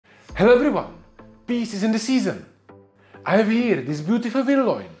Hello everyone, peace is in the season. I have here this beautiful veal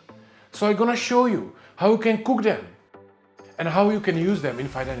loin, so I'm gonna show you how you can cook them and how you can use them in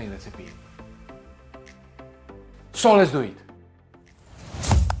fine dining recipe. So let's do it.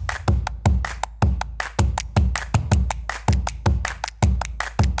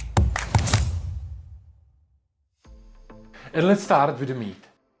 And let's start with the meat.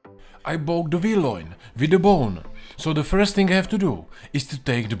 I bought the veal loin with the bone, so the first thing I have to do is to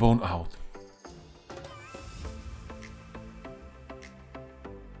take the bone out.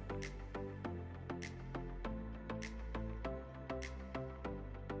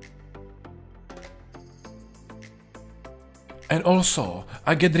 And also,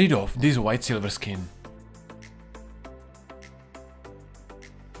 I get rid of this white silver skin.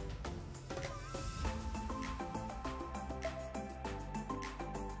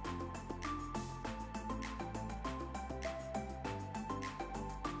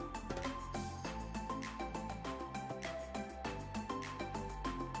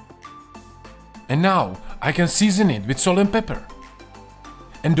 And now I can season it with salt and pepper.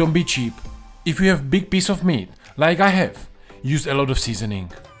 And don't be cheap. If you have big piece of meat, like I have, use a lot of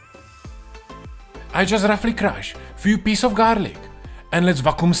seasoning. I just roughly crush few pieces of garlic and let's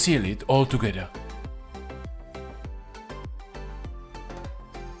vacuum seal it all together.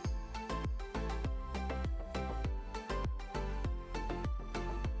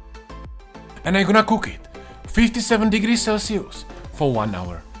 And I'm gonna cook it 57 degrees Celsius for 1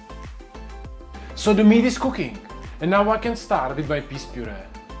 hour. So the meat is cooking and now I can start with my peas puree.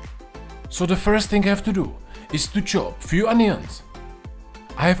 So the first thing I have to do is to chop few onions.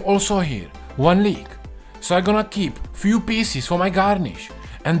 I have also here 1 leek, so I'm gonna keep few pieces for my garnish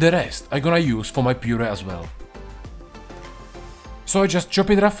and the rest I'm gonna use for my puree as well. So I just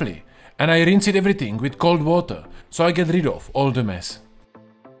chop it roughly and I rinse it everything with cold water so I get rid of all the mess.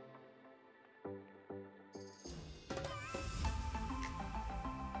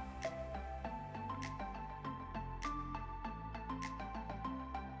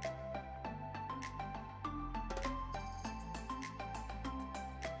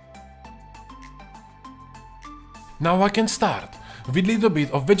 Now I can start with little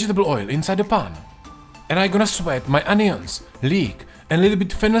bit of vegetable oil inside the pan. And I'm gonna sweat my onions, leek and little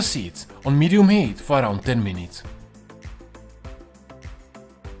bit fennel seeds on medium heat for around 10 minutes.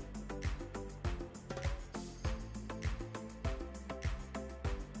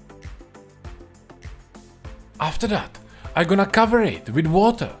 After that, I'm gonna cover it with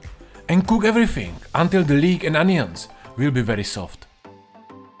water and cook everything until the leek and onions will be very soft.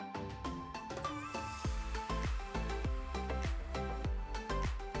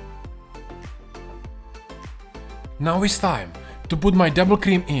 Now it's time to put my double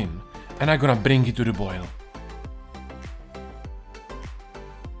cream in and I'm gonna bring it to the boil.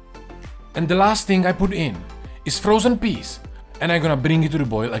 And the last thing I put in is frozen peas and I'm gonna bring it to the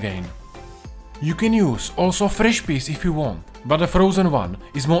boil again. You can use also fresh peas if you want, but the frozen one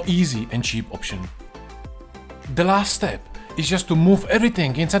is more easy and cheap option. The last step is just to move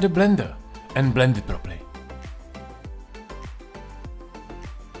everything inside the blender and blend it properly.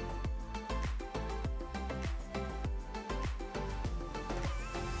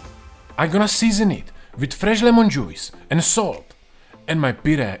 I'm gonna season it with fresh lemon juice and salt and my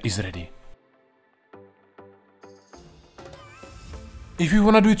puree is ready. If you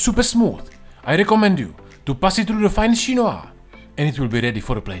wanna do it super smooth, I recommend you to pass it through the fine chinois and it will be ready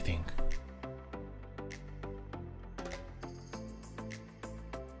for the plating.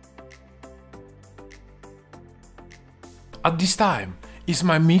 At this time is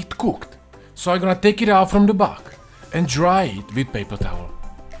my meat cooked, so I'm gonna take it out from the back and dry it with paper towel.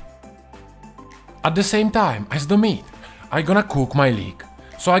 At the same time as the meat, I'm gonna cook my leek,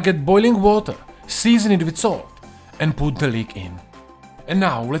 so I get boiling water, season it with salt and put the leek in. And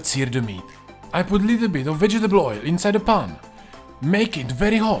now let's sear the meat. I put little bit of vegetable oil inside the pan, make it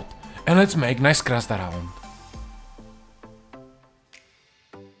very hot and let's make nice crust around.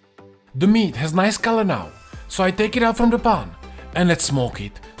 The meat has nice color now, so I take it out from the pan and let's smoke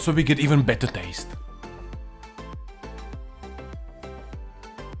it so we get even better taste.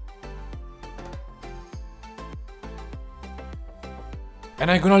 And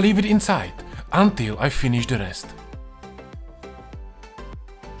I'm gonna leave it inside until I finish the rest.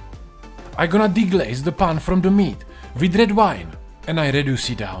 I'm gonna deglaze the pan from the meat with red wine and I reduce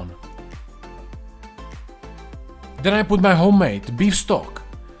it down. Then I put my homemade beef stock,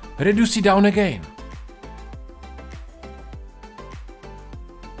 reduce it down again.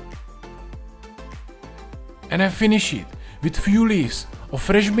 And I finish it with few leaves of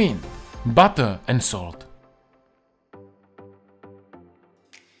fresh mint, butter and salt.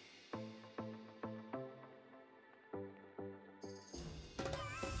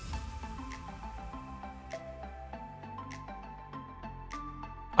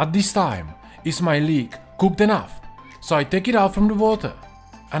 At this time, is my leek cooked enough? So I take it out from the water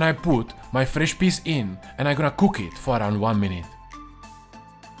and I put my fresh piece in and I'm gonna cook it for around 1 minute.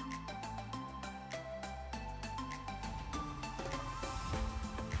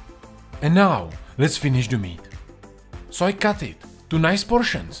 And now, let's finish the meat. So I cut it to nice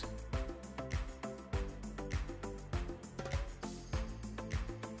portions.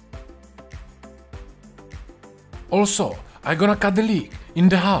 Also, I'm gonna cut the leek in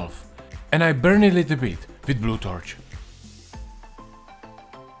the half and I burn it a little bit with blue torch.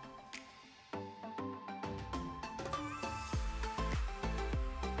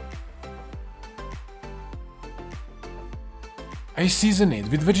 I season it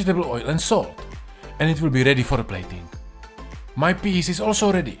with vegetable oil and salt and it will be ready for plating. My piece is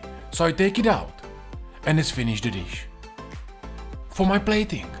also ready, so I take it out and let's finish the dish. For my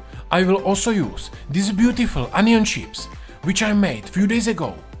plating, I will also use these beautiful onion chips which I made few days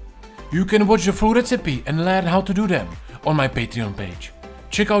ago. You can watch the full recipe and learn how to do them on my Patreon page.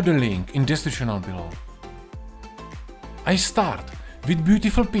 Check out the link in description down below. I start with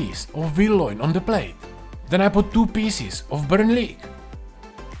beautiful piece of veal loin on the plate. Then I put 2 pieces of burnt leek,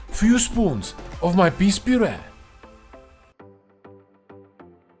 few spoons of my peas puree.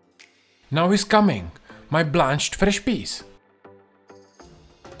 Now is coming my blanched fresh peas,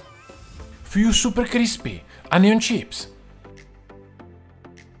 few super crispy onion chips,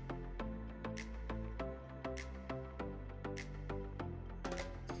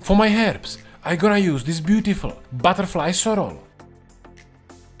 for my herbs I gonna use this beautiful butterfly sorrel,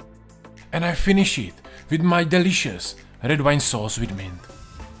 and I finish it with my delicious red wine sauce with mint.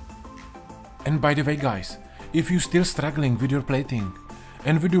 And by the way guys, if you're still struggling with your plating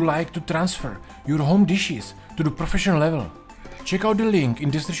and would you like to transfer your home dishes to the professional level, check out the link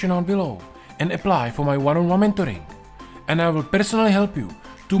in description down below and apply for my one-on-one mentoring. And I will personally help you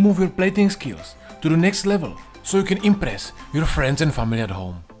to move your plating skills to the next level so you can impress your friends and family at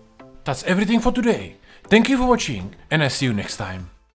home. That's everything for today. Thank you for watching and I'll see you next time.